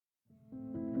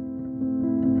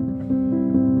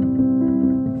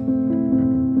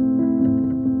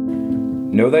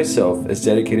Know Thyself is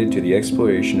dedicated to the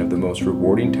exploration of the most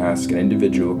rewarding task an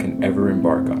individual can ever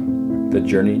embark on, the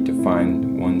journey to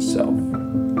find oneself.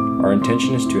 Our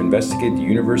intention is to investigate the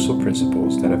universal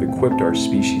principles that have equipped our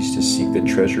species to seek the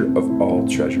treasure of all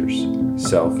treasures,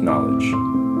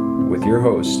 self-knowledge. With your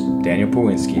hosts, Daniel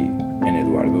Powinski and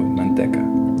Eduardo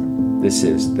Manteca. This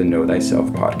is the Know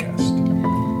Thyself podcast.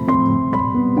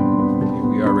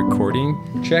 We are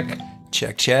recording. Check.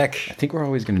 Check. I think we're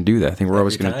always going to do that. I think we're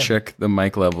always going to check the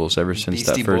mic levels ever since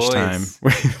Beastie that first Boys. time.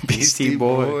 Beastie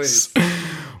Boys.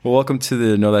 Well, welcome to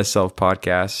the Know Thyself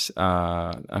podcast.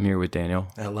 I'm here with Daniel.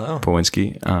 Hello.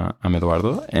 Powinski. I'm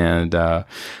Eduardo. And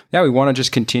we want to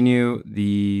just continue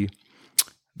the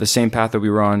same path that we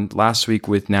were on last week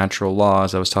with natural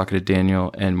laws. I was talking to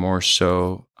Daniel, and more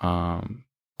so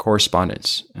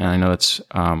correspondence. And I know it's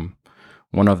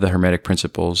one of the Hermetic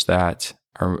principles that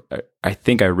I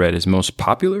think I read is most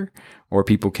popular, or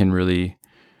people can really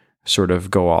sort of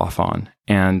go off on.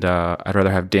 And I'd rather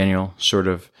have Daniel sort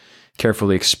of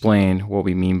carefully explain what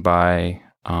we mean by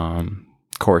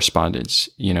correspondence,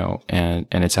 and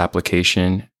its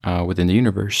application within the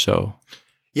universe. So,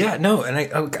 yeah, no, and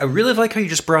I really like how you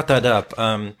just brought that up.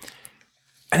 And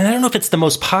I don't know if it's the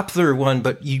most popular one,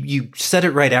 but you said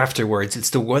it right afterwards. It's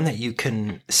the one that you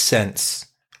can sense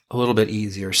a little bit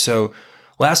easier. So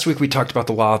last week we talked about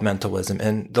the law of mentalism,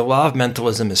 and the law of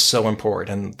mentalism is so important.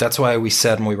 And that's why we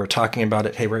said when we were talking about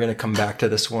it, hey, we're going to come back to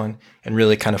this one and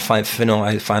really kind of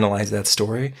finalize that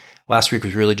story. Last week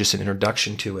was really just an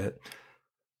introduction to it.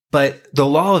 But the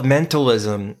law of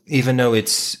mentalism, even though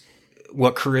it's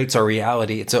what creates our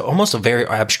reality, it's almost a very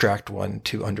abstract one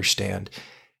to understand.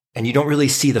 And you don't really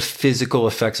see the physical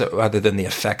effects other than the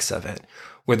effects of it.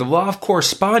 Where the law of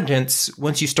correspondence,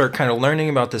 once you start kind of learning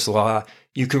about this law,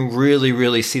 you can really,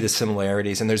 really see the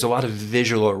similarities. And there's a lot of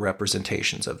visual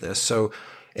representations of this. So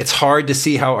it's hard to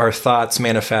see how our thoughts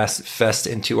manifest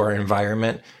into our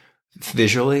environment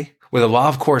visually. With the law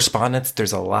of correspondence,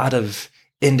 there's a lot of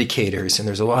indicators and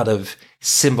there's a lot of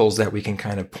symbols that we can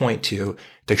kind of point to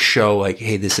show like,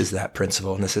 hey, this is that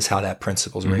principle and this is how that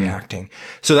principle is reacting.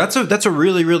 So that's a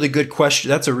really, really good question.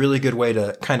 That's a really good way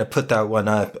to kind of put that one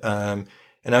up. And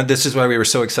this is why we were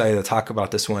so excited to talk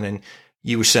about this one. And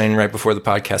you were saying right before the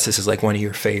podcast, this is like one of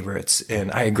your favorites.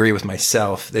 And I agree with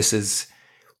myself. This is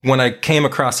when I came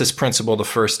across this principle the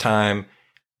first time,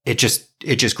 it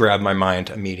just grabbed my mind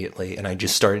immediately. And I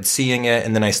just started seeing it.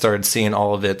 And then I started seeing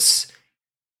all of its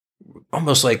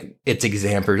almost like its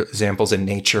examples in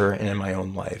nature and in my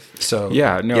own life. So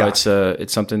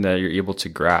it's something that you're able to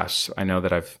grasp. I know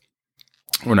that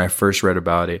when I first read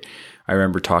about it, I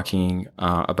remember talking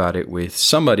about it with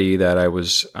somebody that I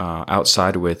was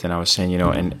outside with, and I was saying,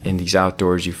 in these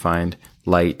outdoors you find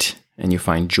light and you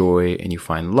find joy and you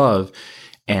find love,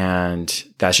 and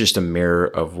that's just a mirror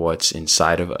of what's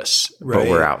inside of us. Right. But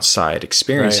we're outside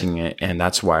experiencing it, and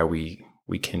that's why we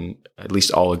can at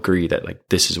least all agree that like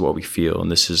this is what we feel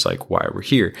and this is like why we're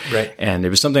here. Right. And it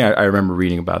was something I remember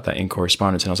reading about that in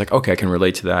correspondence, and I was like, okay, I can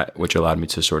relate to that, which allowed me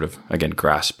to sort of again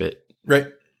grasp it. Right.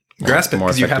 Grasp it,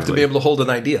 because you have to be able to hold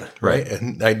an idea, right?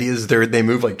 And ideas, they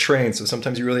move like trains, so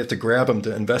sometimes you really have to grab them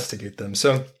to investigate them.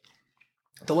 So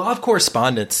the law of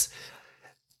correspondence,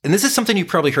 and this is something you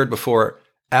probably heard before,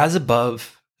 as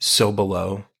above, so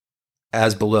below,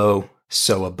 as below,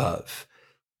 so above.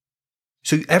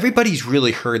 So everybody's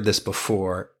really heard this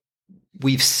before.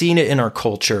 We've seen it in our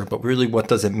culture, but really what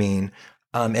does it mean?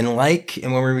 And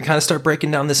when we kind of start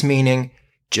breaking down this meaning,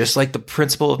 just like the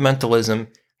principle of mentalism,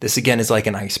 this again is like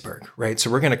an iceberg, right? So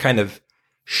we're going to kind of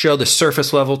show the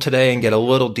surface level today and get a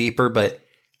little deeper, but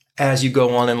as you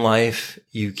go on in life,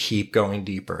 you keep going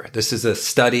deeper. This is a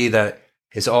study that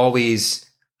is always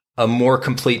a more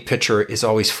complete picture is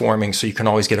always forming. So you can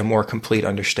always get a more complete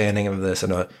understanding of this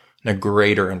and a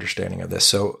greater understanding of this.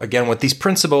 So again, with these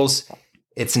principles,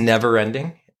 it's never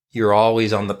ending. You're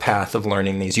always on the path of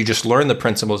learning these. You just learn the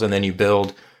principles and then you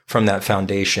build from that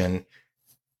foundation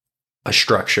a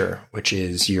structure, which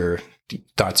is your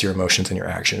thoughts, your emotions, and your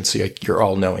actions. So you're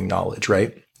all knowing knowledge,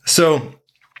 right? So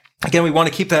again, we want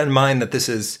to keep that in mind that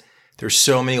there's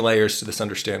so many layers to this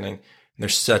understanding, and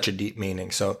there's such a deep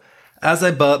meaning. So as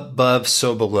above,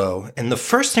 so below. And the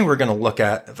first thing we're going to look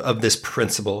at of this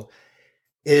principle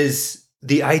is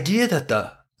the idea that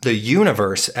the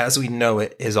universe as we know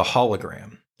it is a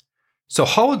hologram. So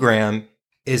hologram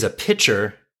is a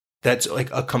picture that's like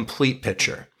a complete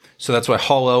picture. So that's why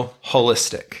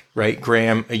holistic, right?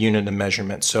 Gram, a unit of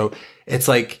measurement. So it's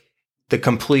like the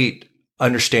complete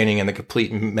understanding and the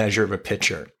complete measure of a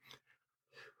picture.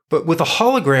 But with a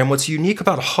hologram, what's unique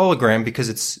about a hologram, because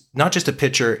it's not just a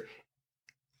picture,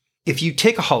 if you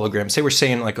take a hologram, say we're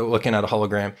saying like looking at a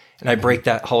hologram, and I break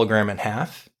that hologram in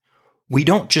half, we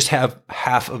don't just have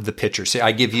half of the picture. Say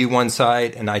I give you one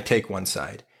side and I take one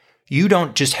side. You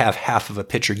don't just have half of a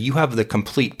picture. You have the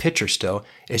complete picture still.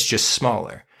 It's just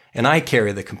smaller. And I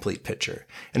carry the complete picture.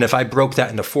 And if I broke that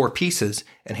into 4 pieces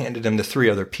and handed them to 3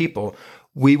 other people,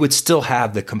 we would still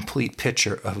have the complete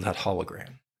picture of that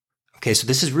hologram. Okay, so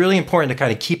this is really important to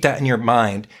kind of keep that in your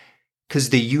mind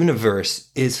because the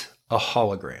universe is a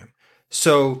hologram.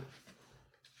 So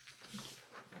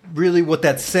really what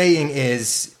that's saying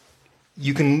is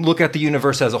you can look at the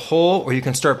universe as a whole, or you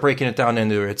can start breaking it down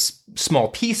into its small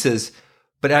pieces.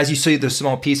 But as you see the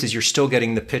small pieces, you're still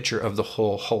getting the picture of the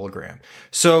whole hologram.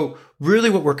 So really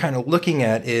what we're kind of looking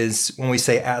at is when we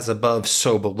say as above,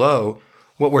 so below,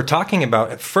 what we're talking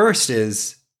about at first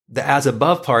is the as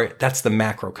above part, that's the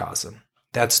macrocosm.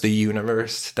 That's the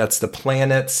universe. That's the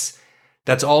planets.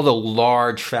 That's all the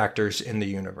large factors in the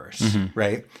universe,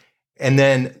 right? And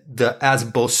then the as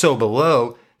above, so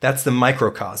below, that's the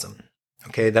microcosm.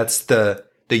 Okay, that's the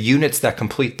units that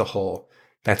complete the whole.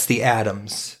 That's the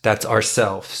atoms. That's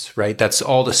ourselves, right? That's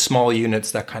all the small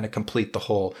units that kind of complete the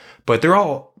whole. But they're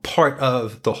all part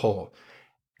of the whole.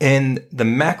 And the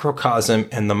macrocosm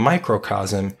and the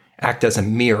microcosm act as a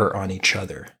mirror on each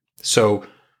other. So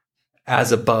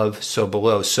as above, so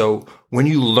below. So when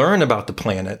you learn about the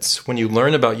planets, when you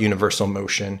learn about universal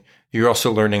motion, you're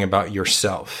also learning about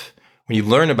yourself. When you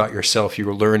learn about yourself,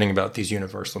 you're learning about these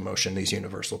universal motion, these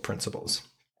universal principles.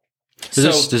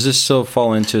 Does this still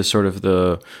fall into sort of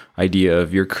the idea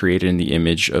of you're created in the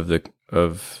image of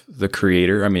the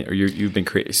creator? I mean, you've been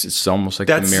created. It's almost like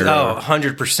that's the mirror.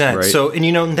 100%. Right? So,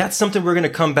 and that's something we're going to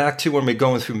come back to when we're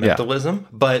going through mentalism.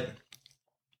 But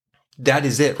that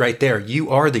is it right there. You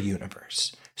are the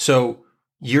universe. So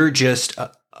you're just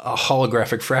a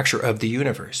holographic fracture of the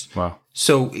universe. Wow.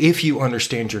 So if you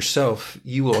understand yourself,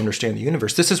 you will understand the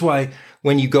universe. This is why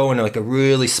when you go into like a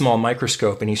really small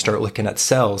microscope and you start looking at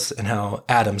cells and how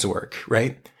atoms work,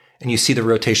 right? And you see the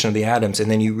rotation of the atoms,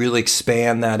 and then you really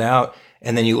expand that out,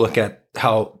 and then you look at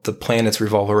how the planets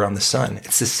revolve around the sun.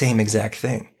 It's the same exact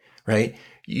thing, right?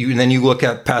 Then you look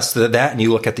at past that and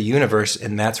you look at the universe,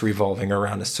 and that's revolving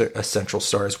around a central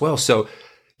star as well. So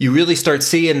you really start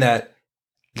seeing that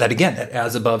again, that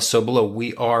as above, so below,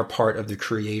 we are part of the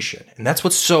creation. And that's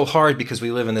what's so hard because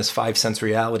we live in this 5-sense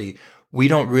reality. We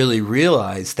don't really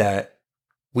realize that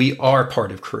we are part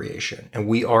of creation and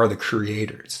we are the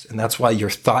creators. And that's why your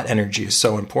thought energy is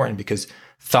so important, because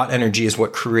thought energy is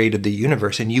what created the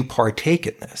universe and you partake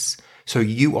in this. So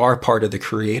you are part of the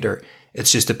creator.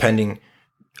 It's just depending,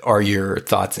 are your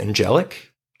thoughts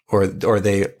angelic or are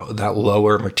they that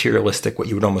lower materialistic, what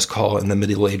you would almost call in the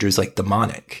Middle Ages, like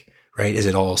demonic? Right? Is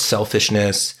it all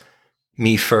selfishness,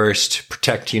 me first,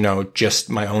 protect, just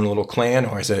my own little clan?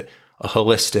 Or is it a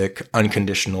holistic,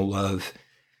 unconditional love?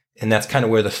 And that's kind of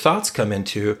where the thoughts come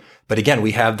into. But again,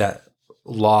 we have that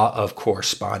law of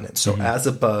correspondence. So as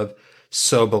above,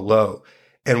 so below.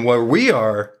 And where we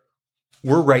are,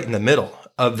 we're right in the middle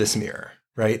of this mirror,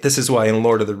 right? This is why in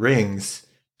Lord of the Rings,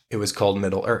 it was called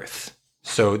Middle Earth.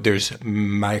 So there's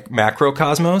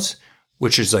macrocosmos,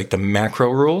 which is like the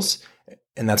macro rules.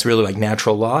 And that's really like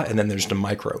natural law. And then there's the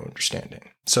micro understanding.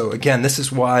 So again, this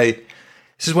is why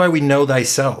we know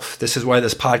thyself. This is why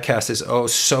this podcast is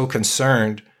so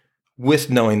concerned with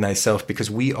knowing thyself, because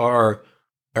we are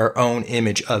our own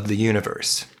image of the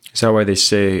universe. Is that why they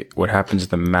say what happens in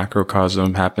the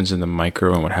macrocosm happens in the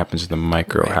micro, and what happens in the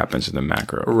micro happens in the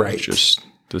macro? Right. It's just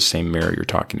the same mirror you're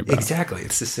talking about. Exactly.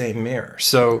 It's the same mirror.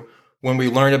 So when we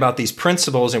learn about these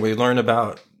principles and we learn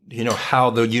about, how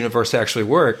the universe actually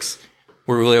works,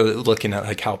 we're really looking at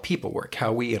like how people work,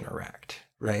 how we interact,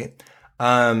 right?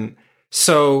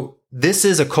 So this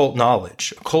is occult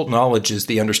knowledge. Occult knowledge is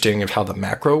the understanding of how the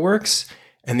macro works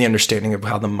and the understanding of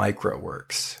how the micro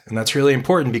works. And that's really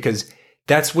important because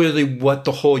that's really what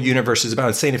the whole universe is about.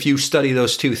 It's saying if you study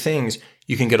those two things,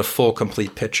 you can get a full,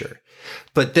 complete picture.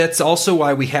 But that's also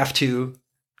why we have to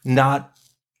not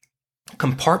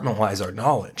compartmentalize our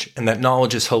knowledge, and that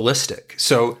knowledge is holistic.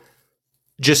 So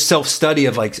just self-study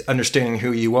of like understanding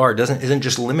who you are isn't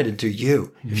just limited to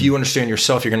you. Mm-hmm. If you understand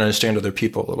yourself, you're going to understand other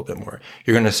people a little bit more.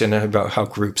 You're going to understand about how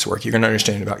groups work. You're going to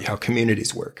understand about how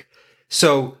communities work.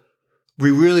 So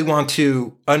we really want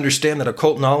to understand that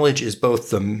occult knowledge is both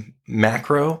the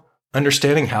macro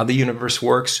understanding how the universe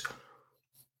works,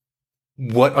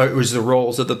 what is the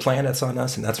roles of the planets on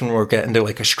us, and that's when we're getting to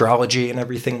like astrology and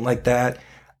everything like that.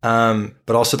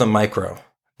 But also the micro,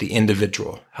 the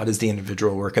individual. How does the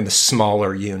individual work in the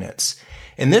smaller units?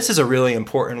 And this is a really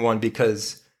important one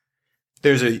because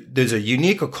there's a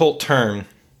unique occult term,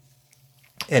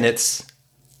 and it's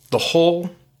the whole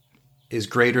is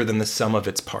greater than the sum of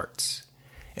its parts.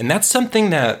 And that's something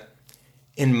that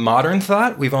in modern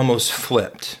thought, we've almost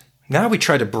flipped. Now we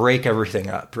try to break everything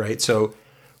up, right? So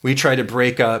we try to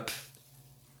break up,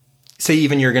 say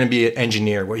even you're going to be an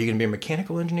engineer. Well, you're going to be a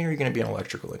mechanical engineer, you're going to be an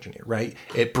electrical engineer, right?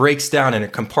 It breaks down and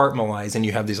it compartmentalizes, and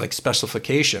you have these like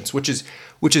specifications, which is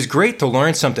great to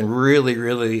learn something really,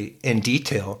 really in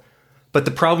detail. But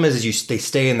the problem is they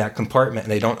stay in that compartment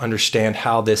and they don't understand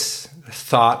how this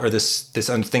thought or this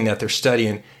thing that they're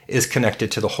studying is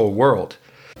connected to the whole world.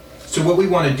 So what we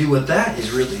want to do with that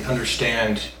is really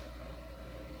understand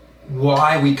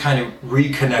why we kind of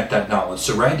reconnect that knowledge.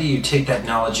 So right, do you take that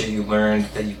knowledge that you learned,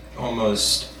 that you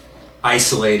almost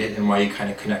isolated, and why you kind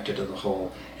of connect it to the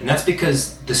whole. And that's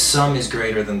because the sum is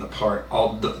greater than the part.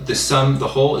 The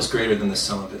whole is greater than the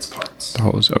sum of its parts. The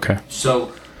whole is, okay.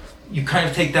 So you kind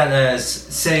of take that as,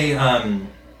 say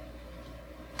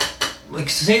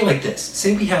like this.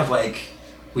 Say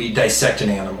we dissect an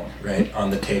animal, right, on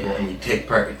the table, and we take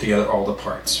together all the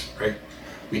parts, right?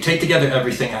 We take together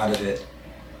everything out of it.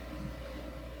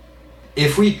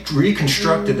 If we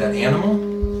reconstructed that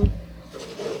animal,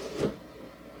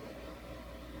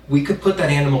 we could put that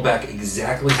animal back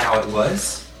exactly how it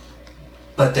was,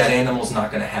 but that animal's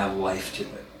not going to have life to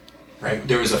it, right?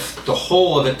 The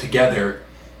whole of it together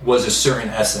was a certain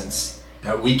essence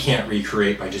that we can't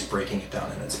recreate by just breaking it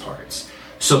down in its parts.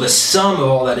 So the sum of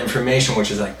all that information,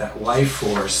 which is like that life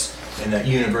force and that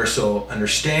universal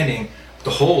understanding,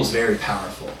 the whole is very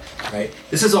powerful, right?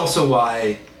 This is also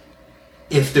why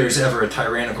if there's ever a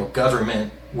tyrannical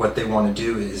government, what they want to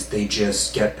do is they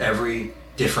just get every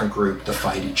different group to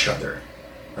fight each other,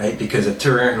 right? Because a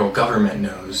tyrannical government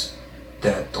knows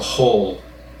that the whole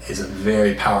is a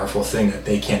very powerful thing that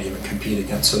they can't even compete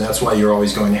against. So that's why you're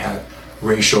always going to have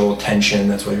racial tension.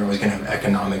 That's why you're always going to have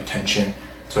economic tension.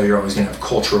 That's why you're always going to have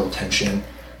cultural tension,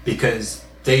 because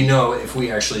they know if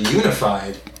we actually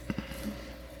unified,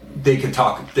 they could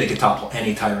topple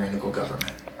any tyrannical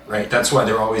government, right? That's why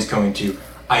they're always going to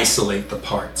isolate the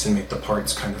parts and make the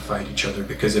parts kind of fight each other,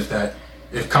 because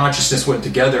if consciousness went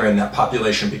together and that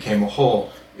population became a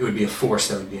whole, it would be a force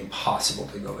that would be impossible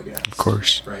to go against. Of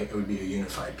course. Right? It would be a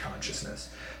unified consciousness.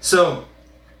 So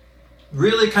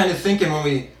really kind of thinking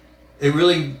it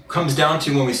really comes down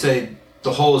to when we say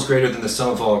the whole is greater than the sum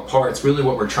of all parts, really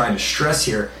what we're trying to stress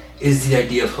here is the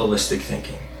idea of holistic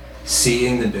thinking.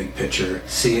 Seeing the big picture,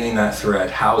 seeing that thread,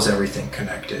 how is everything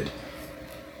connected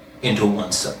into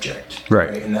one subject.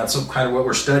 Right? And that's kind of what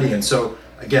we're studying. So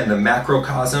again, the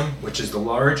macrocosm, which is the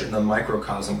large, and the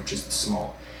microcosm, which is the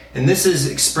small. And this is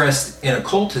expressed in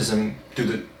occultism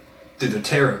through the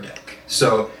tarot deck.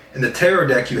 So in the tarot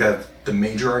deck, you have the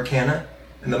major arcana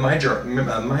and the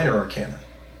minor arcana.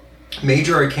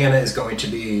 Major arcana is going to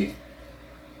be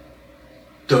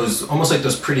those, almost like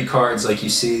those pretty cards like you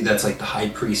see, that's like the high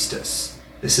priestess.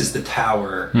 This is the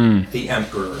tower, the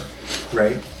emperor,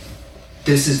 right?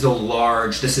 This is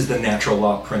the natural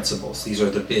law principles. These are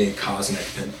the big cosmic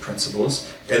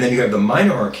principles. And then you have the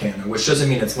minor arcana, which doesn't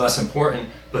mean it's less important,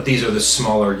 but these are the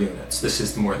smaller units. This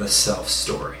is more the self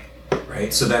story,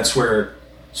 right? So that's where,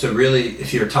 really,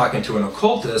 if you're talking to an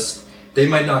occultist, they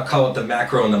might not call it the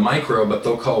macro and the micro, but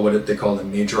they'll call they call the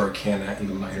major arcana and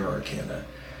the minor arcana.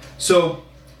 So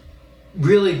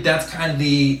really, that's kind of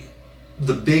the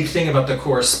big thing about the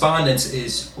correspondence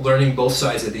is learning both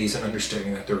sides of these and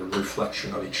understanding that they're a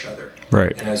reflection of each other.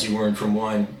 Right. And as you learn from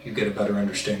one, you get a better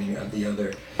understanding of the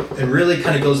other. It really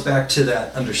kind of goes back to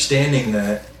that understanding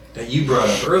that you brought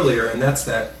up earlier, and that's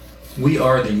that we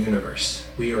are the universe.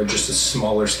 We are just a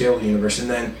smaller scale universe. And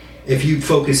then if you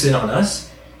focus in on us,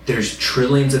 there's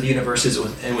trillions of universes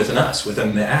within us,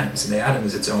 within the atoms. And the atom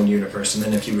is its own universe. And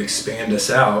then if you expand us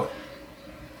out,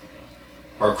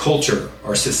 our culture,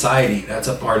 our society, that's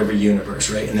a part of a universe,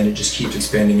 right? And then it just keeps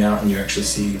expanding out, and you actually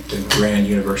see the grand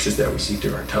universes that we see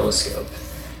through our telescope.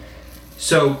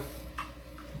 So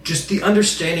just the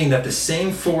understanding that the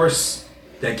same force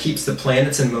that keeps the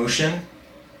planets in motion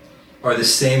are the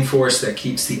same force that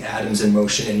keeps the atoms in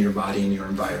motion in your body and your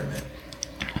environment.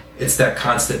 It's that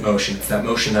constant motion. It's that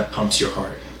motion that pumps your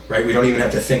heart, right? We don't even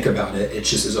have to think about it. It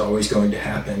just is always going to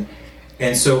happen.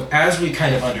 And so as we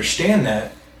kind of understand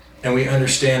that, and we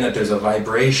understand that there's a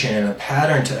vibration and a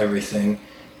pattern to everything,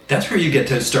 that's where you get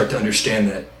to start to understand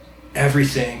that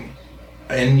everything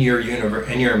in your universe,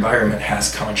 in your environment,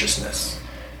 has consciousness.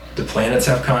 The planets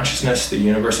have consciousness, the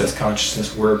universe has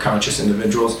consciousness, we're conscious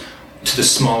individuals, to the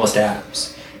smallest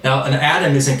atoms. Now, an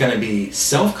atom isn't going to be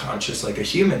self-conscious like a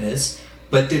human is,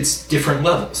 but it's different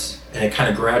levels, and it kind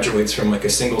of graduates from like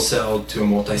a single cell to a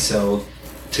multi-celled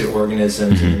to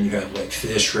organisms, and then you have like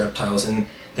fish, reptiles, and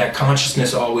that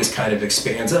consciousness always kind of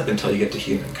expands up until you get to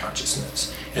human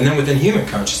consciousness. And then within human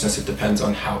consciousness, it depends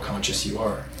on how conscious you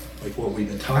are, like what we've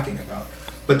been talking about.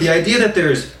 But the idea that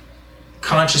there's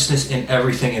consciousness in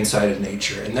everything inside of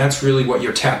nature, and that's really what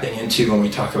you're tapping into when we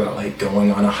talk about like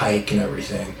going on a hike and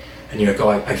everything, and you're like, oh,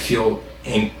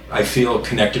 I feel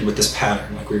connected with this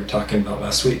pattern, like we were talking about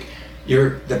last week.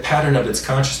 The pattern of its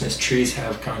consciousness. Trees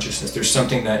have consciousness. There's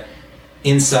something that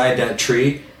inside that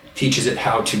tree teaches it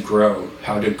how to grow,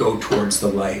 how to go towards the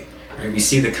light, right? We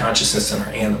see the consciousness in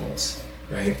our animals,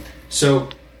 right? So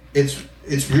it's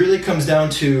really comes down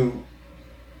to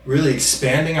really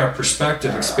expanding our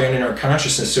perspective, expanding our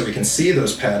consciousness so we can see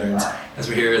those patterns as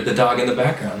we hear the dog in the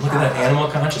background. Look at that animal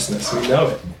consciousness. We know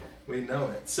it. We know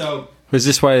it. So is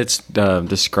this why it's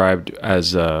described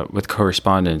as with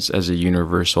correspondence as a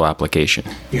universal application?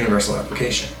 Universal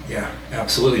application, yeah,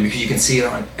 absolutely, because you can see it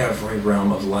on every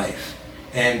realm of life.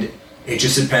 And it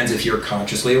just depends if you're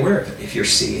consciously aware of it, if you're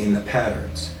seeing the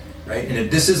patterns, right?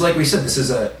 And this is, like we said, this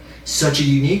is such a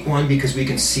unique one because we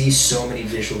can see so many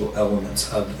visual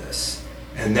elements of this.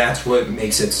 And that's what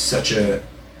makes it such a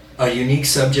unique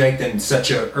subject and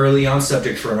such an early on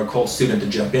subject for an occult student to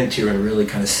jump into and really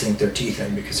kind of sink their teeth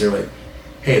in, because they're like,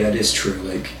 hey, that is true.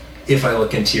 Like, if I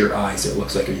look into your eyes, it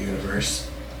looks like a universe,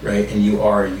 right? And you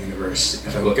are a universe.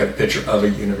 If I look at a picture of a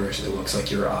universe, it looks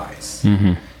like your eyes.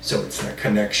 Mm-hmm. So it's that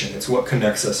connection. It's what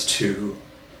connects us to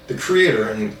the Creator,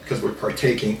 and because we're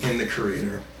partaking in the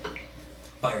Creator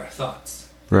by our thoughts.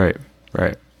 Right.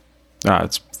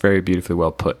 It's very beautifully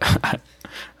well put.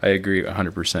 I agree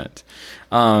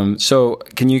 100%. So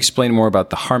can you explain more about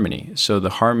the harmony? So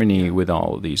the harmony with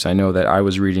all of these, I know that I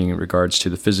was reading in regards to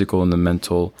the physical and the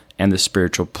mental and the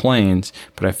spiritual planes,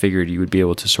 but I figured you would be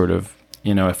able to sort of,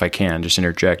 if I can, just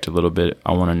interject a little bit.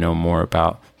 I want to know more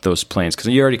about those planes, because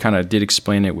you already kind of did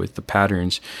explain it with the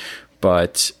patterns,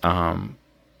 but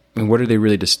what are they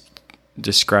really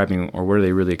describing, or what are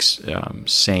they really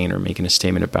saying or making a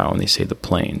statement about when they say the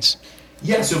planes?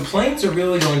 Yeah, so planes are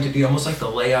really going to be almost like the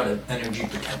layout of energy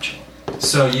potential.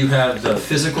 So you have the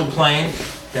physical plane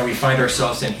that we find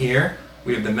ourselves in here,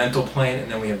 we have the mental plane,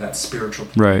 and then we have that spiritual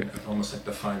plane, right? Almost like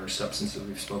the finer substance that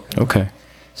we've spoken about. Okay.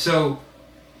 So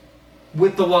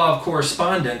with the law of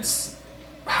correspondence,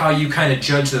 how you kind of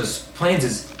judge those planes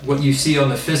is what you see on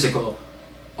the physical,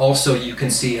 also you can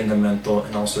see in the mental,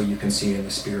 and also you can see in the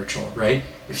spiritual, right?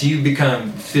 If you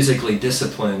become physically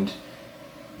disciplined,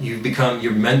 you become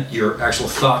your actual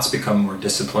thoughts become more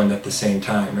disciplined at the same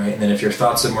time, right? And then if your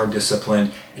thoughts are more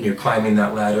disciplined and you're climbing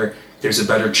that ladder, there's a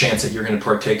better chance that you're going to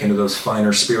partake into those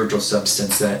finer spiritual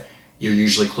substance that you're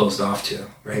usually closed off to,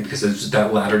 right? Because there's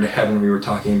that ladder to heaven we were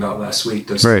talking about last week,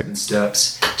 those 7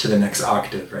 steps to the next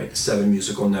octave, right? The 7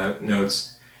 musical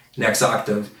notes, next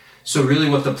octave. So really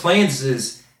what the planes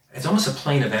is, it's almost a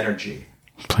plane of energy.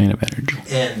 Plane of energy.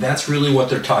 And that's really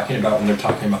what they're talking about when they're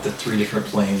talking about the 3 different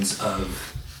planes of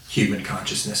human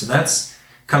consciousness. And that's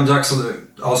comes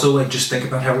also like, just think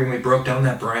about how we broke down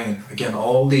that brain. Again,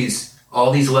 all these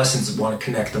lessons want to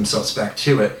connect themselves back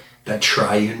to it. That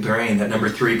triune brain, that number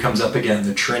 3 comes up again,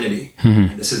 the Trinity.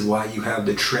 Mm-hmm. And this is why you have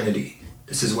the Trinity.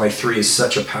 This is why 3 is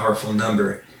such a powerful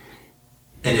number.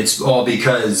 And it's all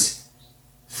because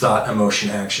thought,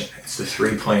 emotion, action. It's the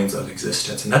 3 planes of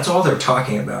existence. And that's all they're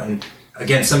talking about. And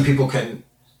again, some people can,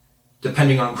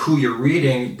 depending on who you're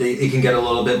reading, it can get a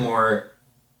little bit more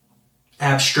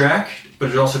abstract,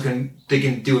 but it also they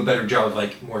can do a better job of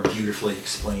like more beautifully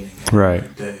explaining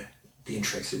right the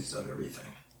intricacies of everything.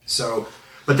 So,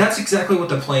 but that's exactly what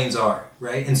the planes are,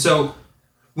 right? And so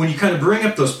when you kind of bring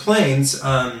up those planes,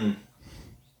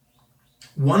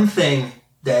 one thing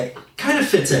that kind of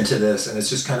fits into this, and it's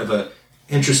just kind of a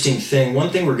interesting thing, one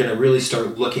thing we're going to really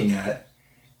start looking at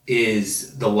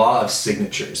is the law of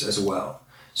signatures as well.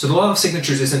 So the law of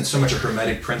signatures isn't so much a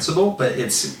Hermetic principle, but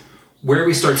it's where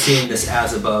we start seeing this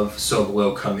as above, so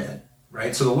below come in,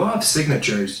 right? So the law of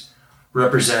signatures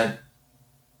represent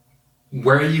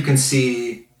where you can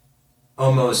see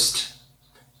almost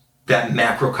that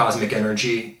macrocosmic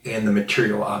energy in the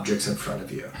material objects in front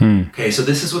of you. Okay, so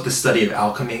this is what the study of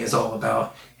alchemy is all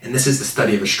about, and this is the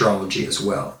study of astrology as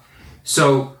well.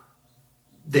 So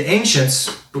the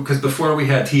ancients, because before we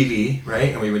had TV, right,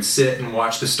 and we would sit and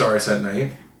watch the stars at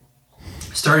night,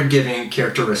 started giving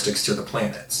characteristics to the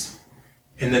planets.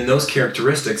 And then those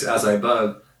characteristics, as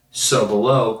above, so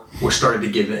below, were started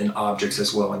to give it in objects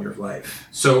as well in your life.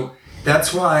 So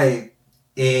that's why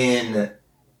in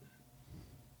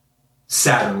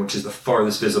Saturn, which is the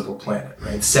farthest visible planet,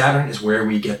 right? Saturn is where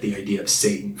we get the idea of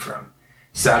Satan from.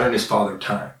 Saturn is Father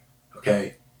Time,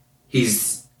 okay?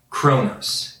 He's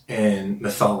Kronos in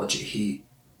mythology. He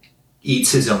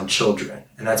eats his own children.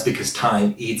 And that's because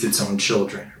time eats its own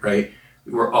children, right?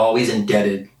 We're always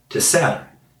indebted to Saturn.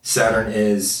 Saturn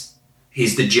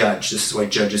he's the judge. This is why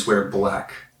judges wear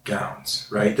black gowns,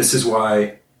 right? This is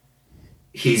why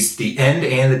he's the end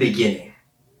and the beginning.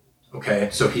 Okay,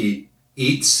 so he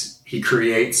eats, he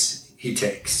creates, he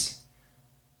takes.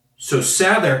 So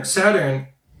Saturn,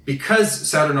 because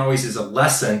Saturn always is a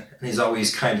lesson, and he's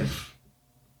always kind of,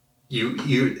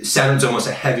 Saturn's almost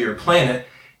a heavier planet.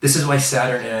 This is why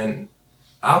Saturn in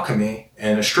alchemy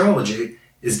and astrology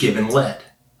is given lead,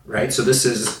 right? So this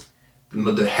is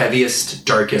the heaviest,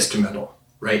 darkest metal,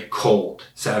 right? Cold.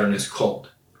 Saturn is cold,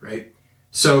 right?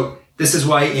 So this is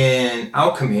why in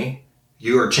alchemy,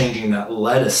 you are changing that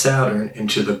lead of Saturn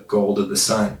into the gold of the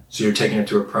sun. So you're taking it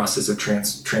through a process of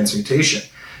transmutation.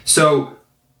 So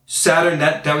Saturn,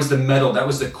 that was the metal, that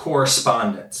was the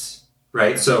correspondence,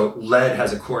 right? So lead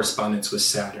has a correspondence with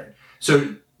Saturn.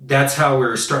 So that's how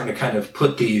we're starting to kind of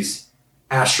put these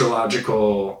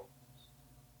astrological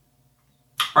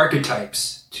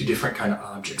archetypes to different kind of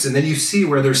objects. And then you see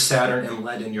where there's Saturn and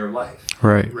lead in your life.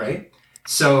 Right. Right?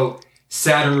 So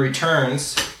Saturn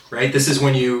returns, right? This is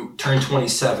when you turn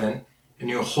 27 and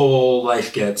your whole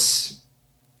life gets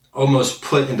almost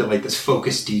put into like this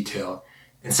focused detail.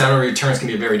 And Saturn returns can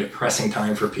be a very depressing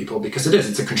time for people because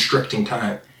it's a constricting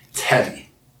time. It's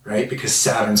heavy, right? Because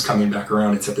Saturn's coming back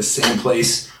around. It's at the same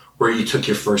place where you took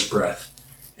your first breath.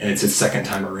 And it's its second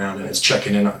time around and it's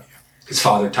checking in on you. Because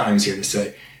Father Time's here to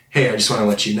say, hey, I just want to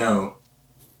let you know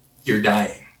you're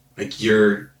dying. Like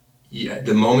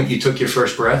the moment you took your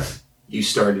first breath, you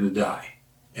started to die.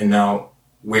 And now,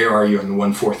 where are you in the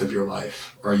 1/4 of your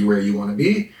life? Are you where you want to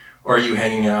be? Or are you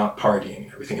hanging out, partying,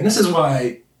 and everything? And this is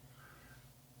why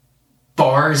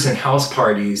bars and house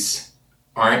parties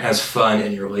aren't as fun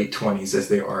in your late 20s as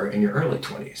they are in your early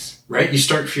 20s, right? You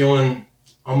start feeling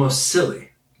almost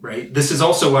silly, right? This is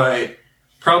also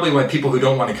probably why people who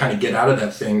don't want to kind of get out of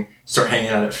that thing start hanging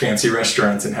out at fancy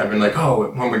restaurants and having like,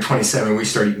 oh, when we're 27, we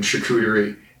start eating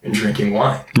charcuterie and drinking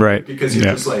wine. Right. Because you're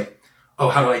just like, oh,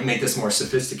 how do I make this more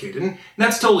sophisticated? And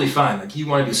that's totally fine. Like you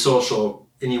want to be social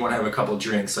and you want to have a couple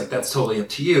drinks. Like that's totally up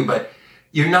to you. But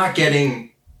you're not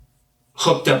getting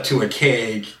hooked up to a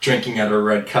keg, drinking out of a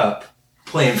red cup,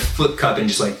 playing flip cup and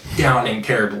just like downing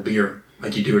terrible beer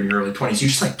like you do in your early 20s. You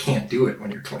just like can't do it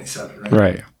when you're 27, right?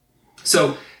 Right.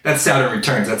 So that's Saturn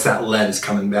returns. That's that lead is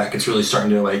coming back. It's really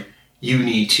starting to like, you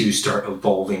need to start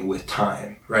evolving with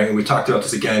time, right? And we talked about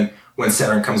this again. When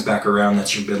Saturn comes back around,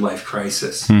 that's your midlife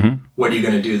crisis. Mm-hmm. What are you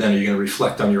going to do then? Are you going to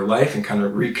reflect on your life and kind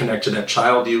of reconnect to that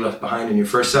child you left behind in your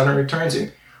first Saturn returns? Or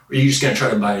are you just going to try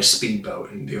to buy a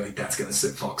speedboat and be like, that's going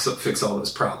to fix all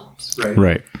those problems, right?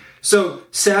 Right. So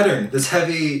Saturn, this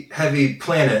heavy, heavy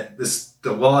planet,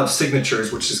 the law of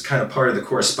signatures, which is kind of part of the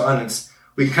correspondence,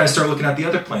 we can kind of start looking at the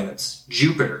other planets.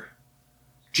 Jupiter.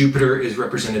 Jupiter is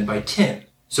represented by tin.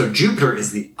 So Jupiter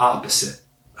is the opposite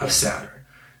of Saturn.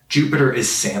 Jupiter is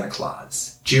Santa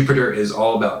Claus. Jupiter is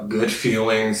all about good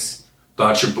feelings, a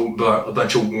bunch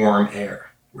of warm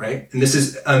air, right? And this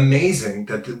is amazing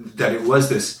that it was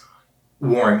this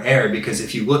warm air, because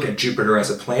if you look at Jupiter as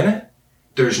a planet,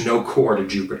 there's no core to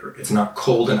Jupiter. It's not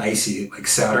cold and icy like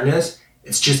Saturn is.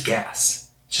 It's just gas.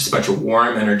 It's just a bunch of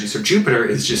warm energy. So Jupiter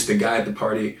is just the guy at the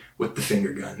party with the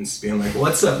finger guns being like,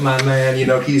 what's up, my man? You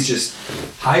know, he's just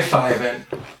high-fiving,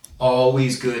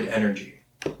 always good energy,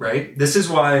 right? This is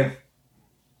why,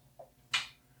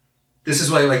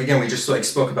 like, again, we just like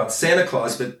spoke about Santa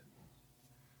Claus, but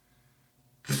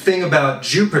the thing about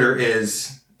Jupiter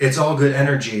is it's all good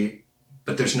energy,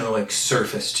 but there's no like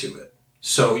surface to it.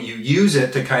 So you use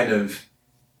it to kind of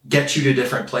get you to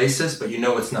different places, but you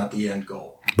know it's not the end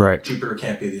goal. Right. Jupiter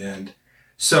can't be the end.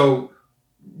 So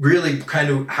really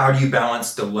kind of how do you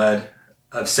balance the lead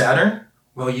of Saturn?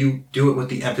 Well, you do it with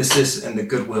the emphasis and the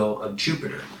goodwill of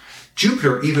Jupiter.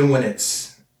 Jupiter, even when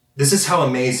this is how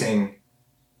amazing,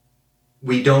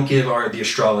 we don't give the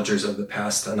astrologers of the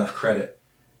past enough credit.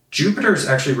 Jupiter's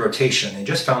actually rotation. I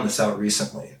just found this out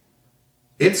recently.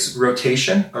 Its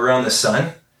rotation around the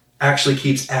sun actually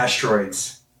keeps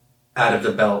asteroids out of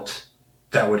the belt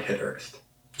that would hit Earth.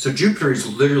 So Jupiter is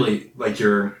literally like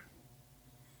your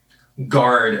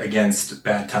guard against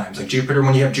bad times. Like Jupiter,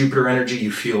 when you have Jupiter energy,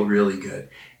 you feel really good.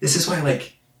 This is why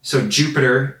so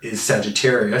Jupiter is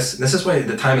Sagittarius. And this is why at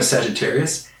the time of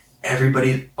Sagittarius,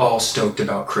 everybody all stoked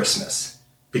about Christmas.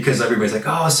 Because everybody's like,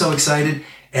 oh, so excited.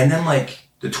 And then like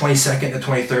the 22nd, the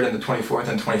 23rd, and the 24th,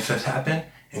 and 25th happen.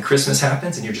 And Christmas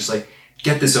happens. And you're just like,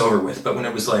 get this over with. But when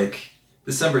it was like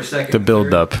December 2nd, the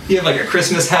build up, you have like a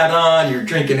Christmas hat on, you're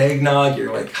drinking eggnog,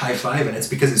 you're like high-fiving. It's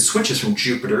because it switches from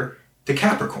Jupiter to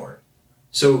Capricorn.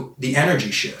 So the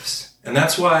energy shifts. And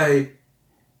that's why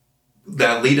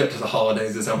that lead up to the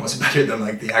holidays is almost better than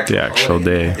like the actual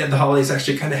day. And the holiday is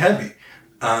actually kind of heavy.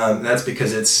 That's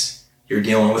because you're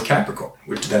dealing with Capricorn,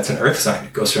 which that's an earth sign.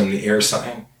 It goes from the air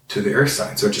sign to the earth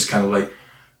sign. So it just kind of like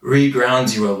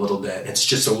regrounds you a little bit. It's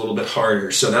just a little bit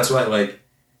harder. So that's why like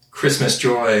Christmas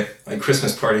joy, like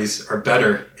Christmas parties are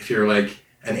better if you're like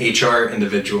an HR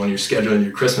individual and you're scheduling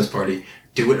your Christmas party.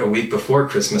 Do it a week before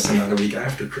Christmas and not a week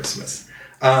after Christmas.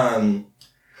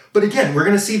 But again, we're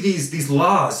going to see these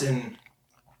laws, and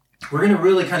we're going to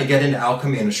really kind of get into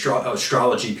alchemy and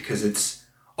astrology, because it's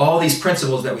all these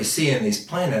principles that we see in these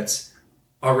planets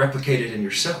are replicated in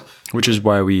yourself. Which is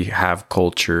why we have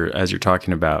culture, as you're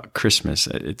talking about Christmas.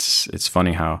 It's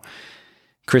funny how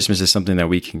Christmas is something that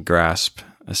we can grasp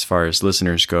as far as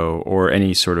listeners go, or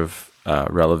any sort of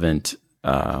relevant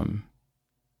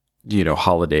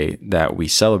holiday that we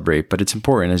celebrate. But it's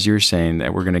important, as you're saying,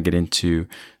 that we're going to get into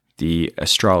the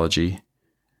astrology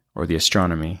or the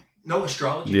astronomy. No,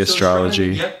 astrology. The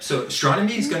astrology. Yep. So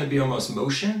astronomy is going to be almost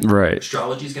motion. Right.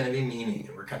 Astrology is going to be meaning.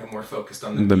 And we're kind of more focused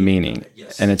on the meaning.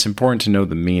 Yes. And it's important to know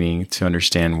the meaning to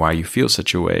understand why you feel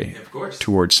such a way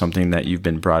towards something that you've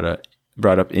been brought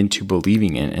up into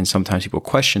believing in. And sometimes people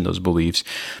question those beliefs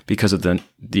because of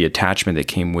the attachment that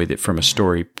came with it from a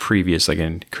story previous. Like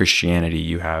in Christianity,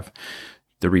 you have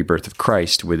the rebirth of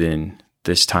Christ within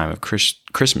this time of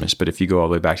Christmas. But if you go all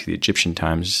the way back to the Egyptian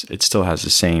times, it still has the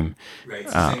same,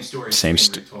 same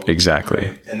story. Exactly.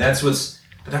 Right. And that's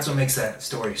what makes that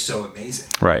story so amazing.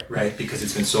 Right. Right. Because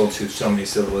it's been sold to so many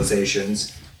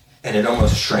civilizations, and it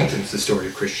almost strengthens the story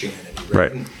of Christianity.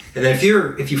 Right. And then if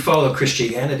you follow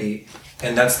Christianity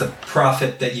and that's the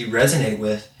prophet that you resonate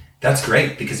with, that's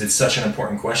great, because it's such an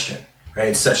important question, right?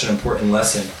 It's such an important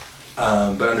lesson.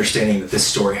 But understanding that this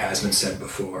story has been said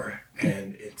before,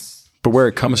 and but where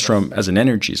it comes from as an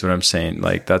energy is what I'm saying.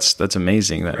 Like that's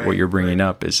amazing that what you're bringing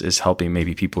up is helping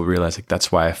maybe people realize, like,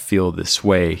 that's why I feel this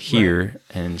way here,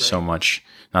 and so much,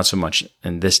 not so much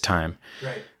in this time.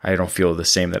 Right. I don't feel the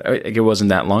same. That it wasn't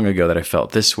that long ago that I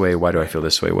felt this way. Why do I feel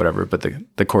this way? Whatever. But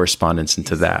the correspondence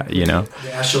into that, the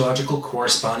astrological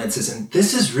correspondences, and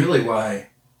this is really why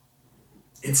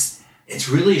it's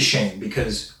really a shame,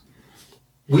 because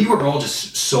we were all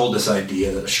just sold this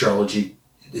idea that astrology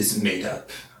is made up.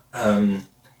 And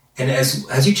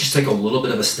as you just take a little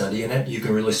bit of a study in it, you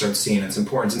can really start seeing its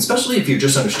importance, and especially if you're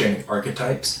just understanding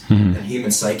archetypes and human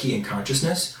psyche and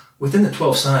consciousness. Within the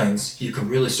 12 signs, you can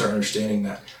really start understanding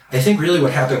that. I think really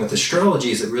what happened with astrology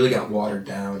is it really got watered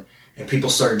down, and people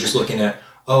started just looking at,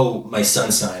 my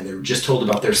sun sign. They were just told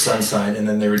about their sun sign, and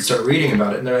then they would start reading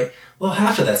about it, and they're like, well,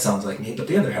 half of that sounds like me, but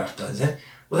the other half doesn't.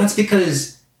 Well, that's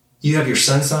because you have your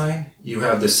sun sign, you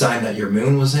have the sign that your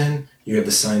moon was in, you have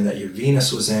the sign that your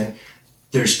Venus was in.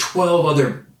 There's 12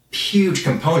 other huge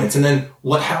components, and then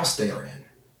what house they are in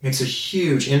makes a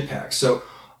huge impact. So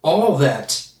all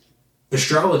that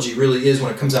astrology really is,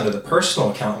 when it comes down to the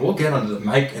personal account, and we'll get onto the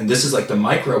mic, and this is like the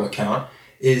micro account,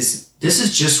 this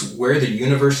is just where the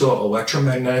universal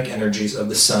electromagnetic energies of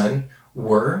the sun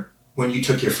were when you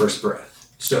took your first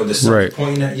breath. So the sun's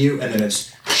pointing at you, and then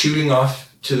it's shooting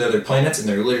off to the other planets, and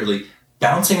they're literally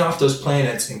bouncing off those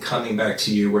planets and coming back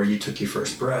to you where you took your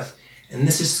first breath. And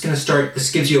this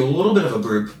gives you a little bit of a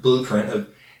blueprint of,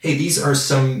 hey, these are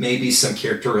maybe some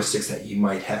characteristics that you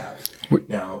might have.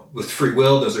 Now, with free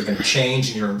will, those are going to change,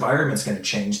 and your environment's going to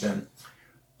change them.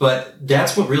 But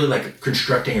that's what really like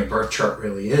constructing a birth chart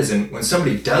really is. And when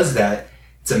somebody does that,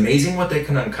 it's amazing what they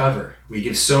can uncover. We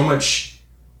give so much,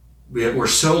 we're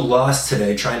so lost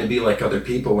today trying to be like other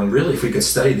people, when really if we could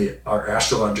study our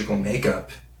astrological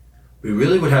makeup, we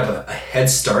really would have a head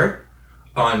start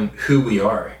on who we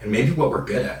are and maybe what we're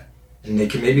good at. And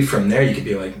maybe from there you could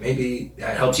be like, maybe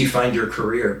that helps you find your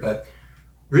career. But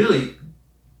really,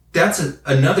 that's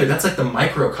like the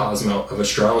microcosm of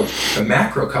astrology. The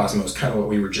macrocosm is kind of what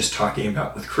we were just talking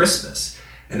about with Christmas.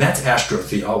 And that's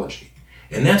astrotheology.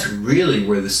 And that's really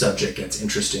where the subject gets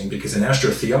interesting, because in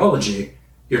astrotheology,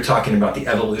 you're talking about the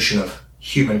evolution of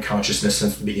human consciousness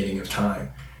since the beginning of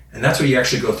time. And that's where you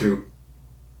actually go through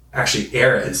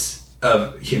eras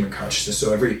of human consciousness.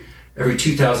 So every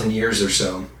 2,000 years or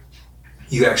so,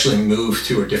 you actually move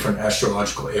to a different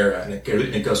astrological era, and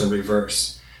it goes in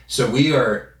reverse. So we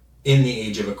are in the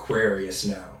age of Aquarius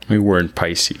now. We were in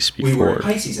Pisces before. We were in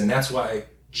Pisces, and that's why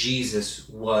Jesus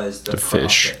was the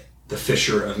fish, the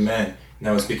fisher of men. And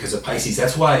that was because of Pisces.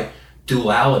 That's why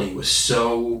duality was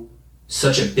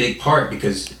such a big part,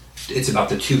 because it's about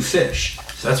the two fish.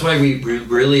 So that's why we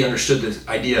really understood this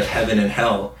idea of heaven and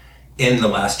hell in the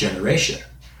last generation,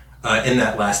 in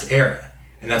that last era.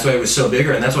 And that's why it was so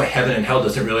bigger. And that's why heaven and hell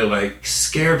doesn't really like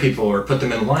scare people or put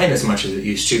them in line as much as it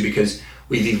used to, because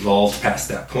we've evolved past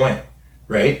that point,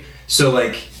 right? So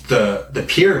like the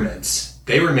pyramids,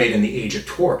 they were made in the age of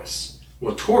Taurus.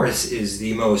 Well, Taurus is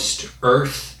the most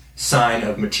earth sign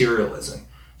of materialism.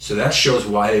 So that shows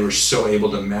why they were so able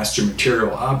to master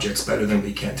material objects better than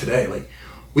we can today. Like,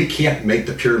 we can't make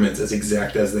the pyramids as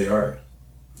exact as they are,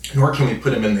 nor can we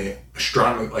put them in the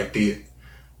astronomy, like the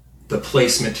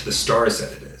placement to the stars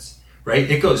that it is, right?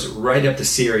 It goes right up to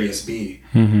Sirius B,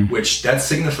 which that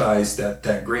signifies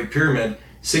that Great Pyramid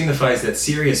signifies that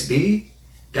Sirius B,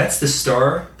 that's the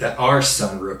star that our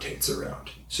sun rotates around.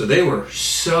 So they were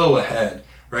so ahead,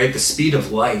 right? The speed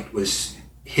of light was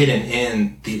hidden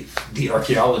in the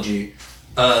archaeology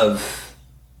of,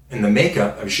 and the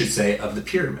makeup, I should say, of the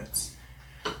pyramids.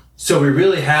 So we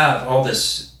really have all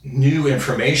this new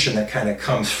information that kind of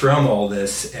comes from all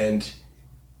this, and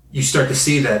you start to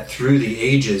see that through the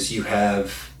ages you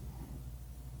have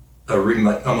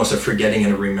almost a forgetting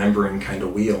and a remembering kind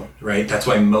of wheel, right? That's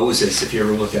why Moses, if you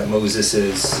ever look at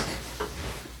Moses's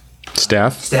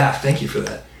staff, thank you for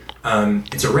that.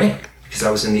 It's a ram, because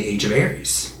that was in the age of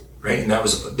Aries, right?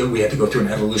 And we had to go through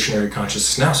an evolutionary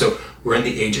consciousness now. So we're in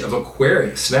the age of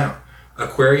Aquarius now.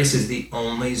 Aquarius is the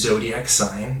only zodiac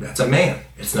sign that's a man.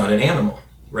 It's not an animal,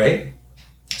 right?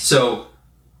 So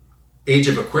age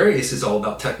of Aquarius is all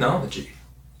about technology.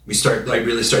 We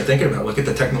really start thinking about, look at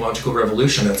the technological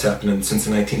revolution that's happening since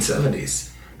the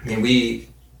 1970s. I mean,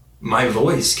 my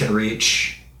voice can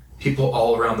reach people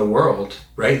all around the world,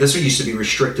 right? This used to be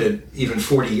restricted even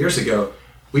 40 years ago.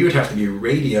 We would have to be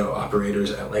radio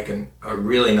operators at like a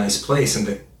really nice place, and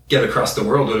to get across the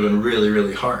world would have been really,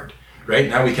 really hard, right?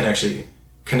 Now we can actually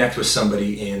connect with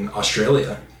somebody in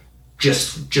Australia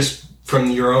just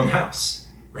from your own house,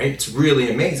 right? It's really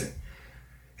amazing.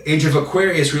 Age of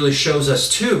Aquarius really shows us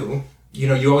too,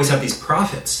 you always have these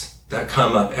prophets that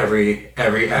come up every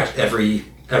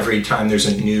time there's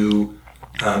a new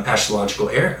astrological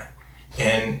era.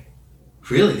 And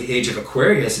really the age of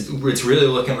Aquarius, it's really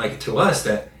looking like to us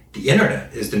that the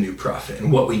internet is the new prophet,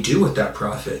 and what we do with that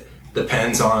prophet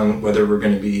depends on whether we're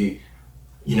going to be,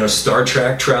 Star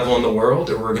Trek traveling the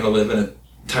world, or we're going to live in a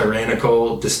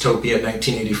tyrannical dystopia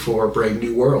 1984 Brave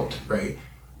New World, right?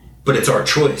 But it's our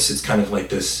choice. It's kind of like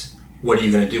this, what are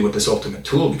you going to do with this ultimate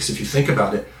tool? Because if you think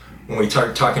about it, when we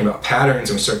start talking about patterns,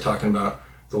 and we start talking about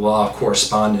the law of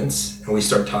correspondence, and we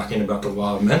start talking about the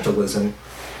law of mentalism,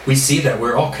 we see that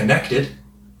we're all connected.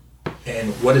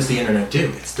 And what does the internet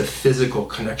do? It's the physical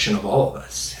connection of all of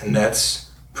us. And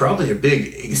that's probably a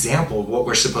big example of what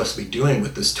we're supposed to be doing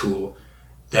with this tool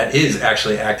that is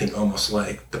actually acting almost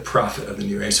like the prophet of the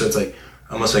new age. So it's like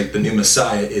almost like the new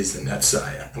Messiah is the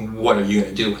Netsiah. And what are you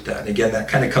going to do with that? And again, that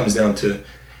kind of comes down to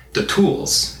the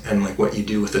tools, and like what you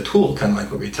do with the tool, kind of like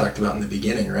what we talked about in the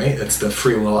beginning, right? It's the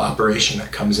free will operation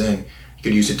that comes in. You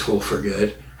could use a tool for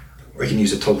good, or you can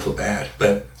use a tool for bad.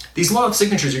 But these law of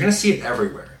signatures, you're going to see it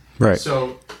everywhere. Right.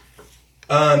 So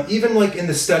even like in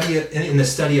the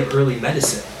study of early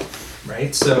medicine,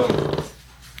 right? So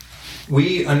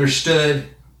we understood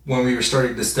when we were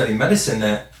starting to study medicine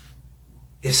that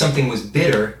if something was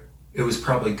bitter, it was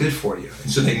probably good for you. And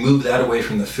so they moved that away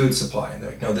from the food supply. And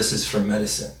they're like, no, this is for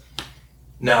medicine.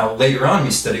 Now, later on,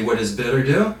 we study, what does bitter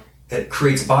do? It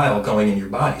creates bile going in your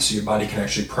body, so your body can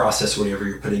actually process whatever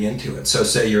you're putting into it. So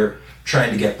say you're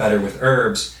trying to get better with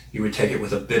herbs, you would take it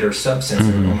with a bitter substance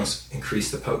and almost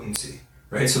increase the potency,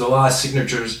 right? So the law of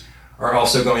signatures are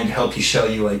also going to help you show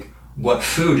you like what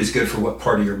food is good for what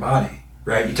part of your body,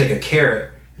 right? You take a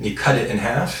carrot and you cut it in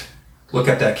half, look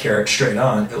at that carrot straight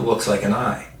on, it looks like an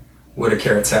eye. What do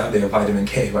carrots have? They have vitamin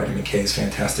K. Vitamin K is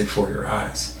fantastic for your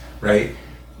eyes, right?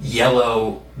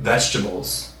 Yellow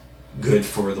vegetables, good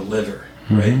for the liver,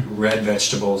 right? Red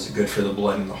vegetables, good for the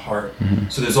blood and the heart.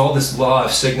 So there's all this law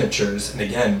of signatures. And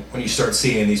again, when you start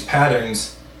seeing these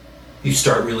patterns, you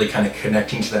start really kind of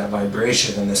connecting to that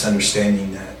vibration and this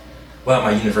understanding that, well,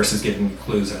 my universe is giving me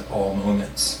clues at all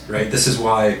moments, right? This is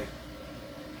why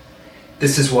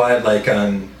like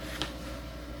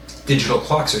digital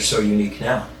clocks are so unique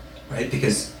now, right?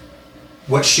 Because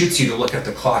what shoots you to look at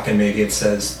the clock and maybe it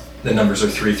says the numbers are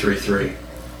 333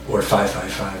 or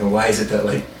 555, and why is it that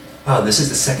like, oh, this is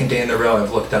the second day in a row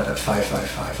I've looked up at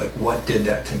 555, like what did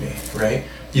that to me, right?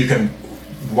 You can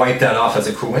wipe that off as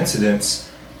a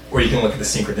coincidence, or you can look at the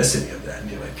synchronicity of that and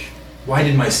be like, why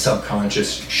did my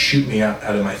subconscious shoot me out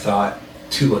of my thought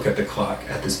to look at the clock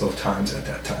at this both times at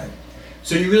that time?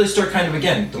 So you really start kind of,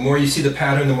 again, the more you see the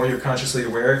pattern, the more you're consciously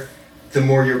aware, the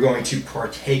more you're going to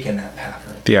partake in that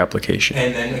pattern. The application.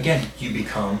 And then again, you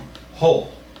become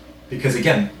whole. Because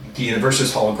again, the universe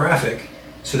is holographic,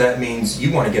 So that means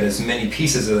you want to get as many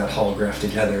pieces of that holograph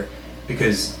together,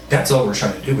 because that's all we're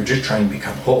trying to do. We're just trying to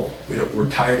become whole. We're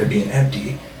tired of being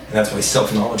empty, and that's why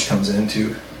self-knowledge comes in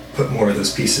to put more of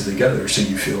those pieces together so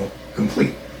you feel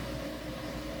complete.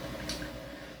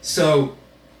 So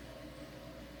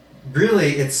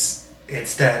really it's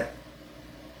that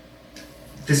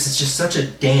this is just such a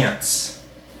dance.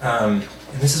 And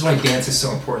this is why dance is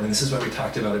so important. And this is why we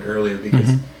talked about it earlier,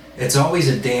 because it's always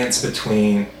a dance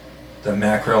between the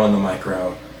macro and the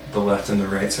micro, the left and the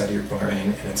right side of your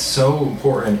brain. And it's so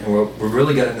important, and we're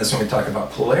really getting this when we talk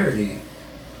about polarity,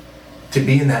 to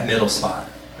be in that middle spot.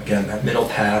 Again, that middle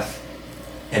path,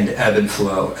 and to ebb and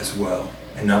flow as well,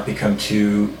 and not become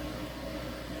too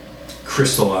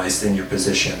crystallized in your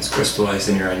positions, crystallized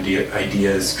in your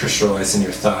ideas, crystallized in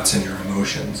your thoughts and your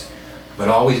emotions, but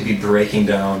always be breaking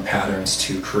down patterns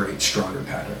to create stronger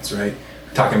patterns, right?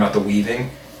 We're talking about the weaving.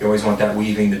 You always want that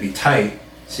weaving to be tight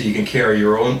so you can carry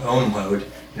your own load.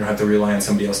 You don't have to rely on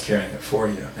somebody else carrying it for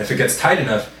you. If it gets tight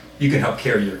enough, you can help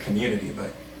carry your community,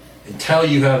 but until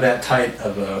you have that tight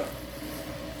of a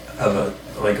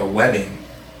like a webbing,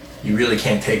 you really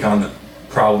can't take on the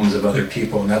problems of other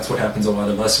people. And that's what happens a lot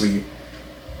of us. We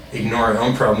ignore our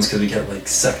own problems because we get like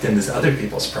sucked into other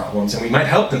people's problems, and we might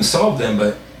help them solve them,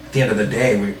 but at the end of the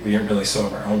day, we don't really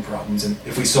solve our own problems. And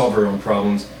if we solve our own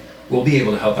problems, we'll be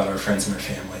able to help out our friends and our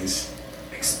families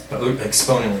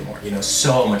exponentially more,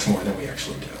 so much more than we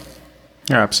actually do.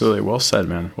 Yeah, absolutely. Well said,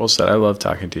 man. Well said. I love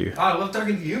talking to you. I love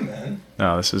talking to you, man.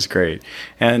 No, this is great.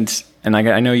 And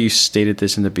I know you stated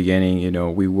this in the beginning,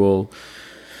 we will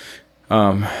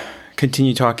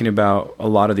continue talking about a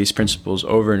lot of these principles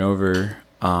over and over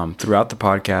throughout the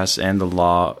podcast, and the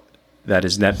law that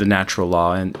is the natural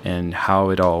law, and how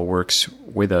it all works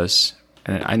with us.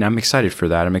 And I'm excited for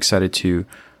that. I'm excited to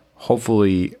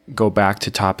hopefully go back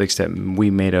to topics that we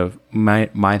might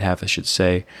have, I should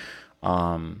say,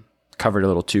 covered a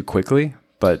little too quickly.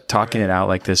 But talking it out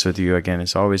like this with you again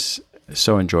is always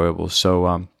so enjoyable. So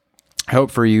I hope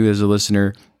for you as a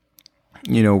listener,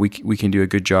 we can do a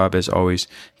good job as always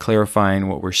clarifying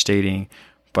what we're stating,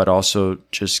 but also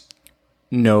just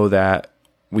know that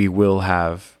we will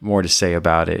have more to say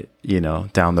about it,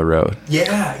 down the road.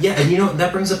 Yeah. And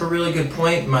that brings up a really good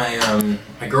point. My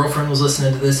girlfriend was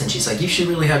listening to this, and she's like, you should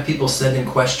really have people send in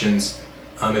questions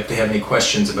if they have any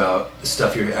questions about the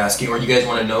stuff you're asking, or you guys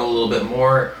want to know a little bit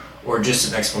more, or just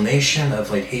an explanation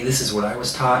of like, hey, this is what I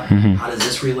was taught. How does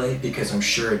this relate? Because I'm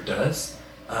sure it does.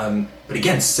 But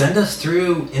again, send us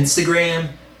through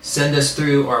Instagram, send us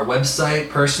through our website.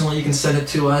 Personally, you can send it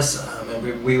to us.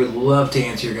 And we would love to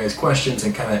answer your guys' questions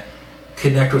and kind of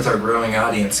connect with our growing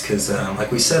audience, because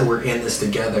like we said, we're in this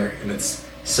together, and it's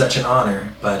such an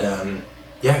honor. But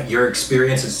your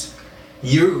experiences,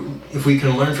 if we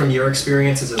can learn from your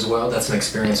experiences as well, that's an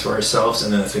experience for ourselves,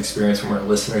 and then that's an experience from our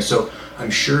listeners. So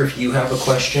I'm sure if you have a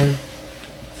question,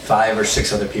 5 or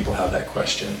 6 other people have that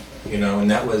question, and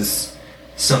that was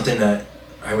something that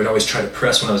I would always try to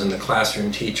press when I was in the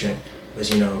classroom teaching,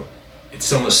 was,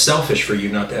 it's almost selfish for you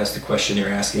not to ask the question you're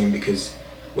asking, because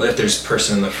what if there's a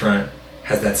person in the front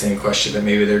has that same question, but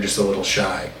maybe they're just a little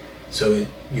shy. So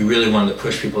you really wanted to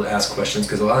push people to ask questions,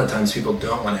 because a lot of times people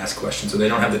don't want to ask questions, or they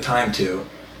don't have the time to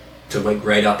like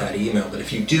write out that email. But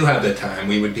if you do have the time,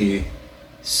 we would be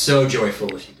so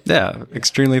joyful if you did. Yeah,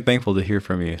 extremely thankful to hear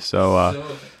from you.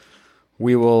 So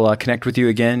we will connect with you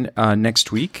again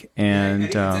next week. And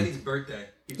it's Eddie's birthday.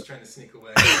 He was trying to sneak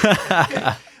away.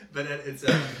 But it's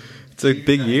a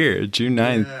big year, June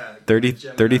 9th,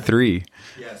 33.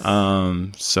 Yes.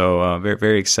 So very,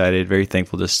 very excited, very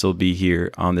thankful to still be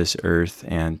here on this earth,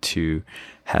 and to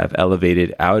have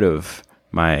elevated out of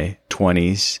my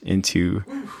 20s into,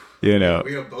 we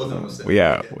are both almost there.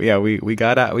 We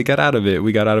got out of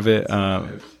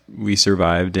it. We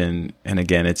survived. And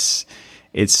again, it's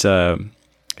a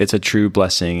true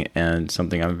blessing, and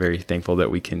something I'm very thankful that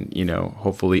we can,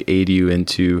 hopefully aid you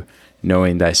into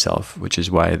knowing thyself, which is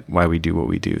why we do what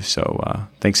we do. So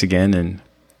thanks again, and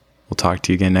we'll talk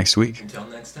to you again next week. Until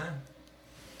next time.